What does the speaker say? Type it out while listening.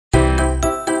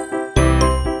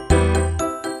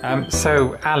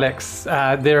So Alex,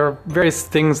 there are various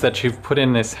things that you've put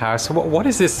in this house. What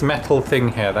is this metal thing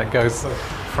here that goes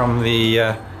from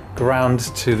the ground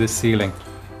to the ceiling?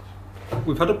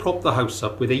 We've had to prop the house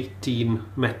up with 18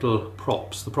 metal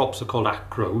props. The props are called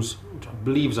Acrows, which I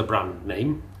believe is a brand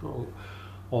name,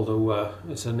 although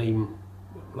it's a name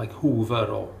like Hoover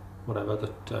or whatever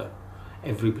that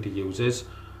everybody uses.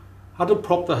 Had to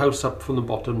prop the house up from the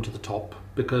bottom to the top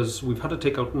because we've had to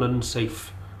take out an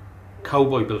unsafe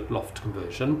cowboy built loft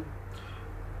conversion.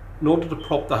 In order to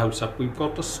prop the house up, we've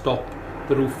got to stop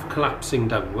the roof collapsing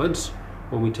downwards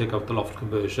when we take out the loft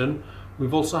conversion.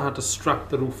 We've also had to strap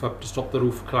the roof up to stop the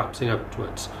roof collapsing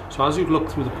outwards. So as you look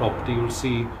through the property, you'll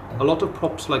see a lot of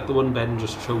props like the one Ben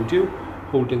just showed you,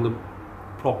 holding the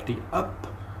property up,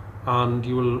 and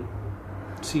you will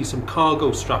see some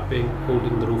cargo strapping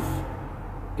holding the roof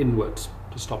inwards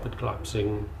to stop it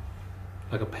collapsing,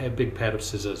 like a big pair of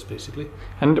scissors basically.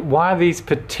 And why are these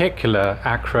particular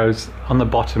Acrows on the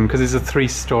bottom? Because it's a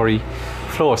 3-story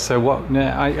floor, so what would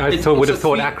have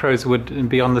thought Acrows would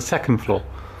be on the 2nd floor.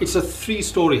 It's a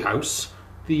 3-story house.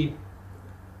 The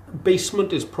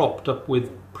basement is propped up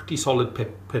with pretty solid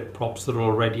pit props that are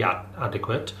already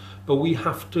adequate, but we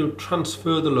have to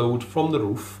transfer the load from the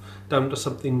roof down to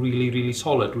something really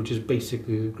solid, which is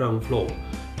basically the ground floor.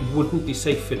 It wouldn't be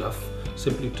safe enough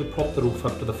simply to prop the roof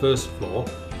up to the 1st floor,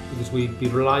 because we'd be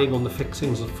relying on the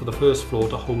fixings for the 1st floor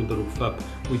to hold the roof up.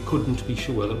 We couldn't be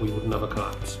sure that we wouldn't have a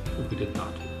collapse if we did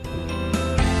that.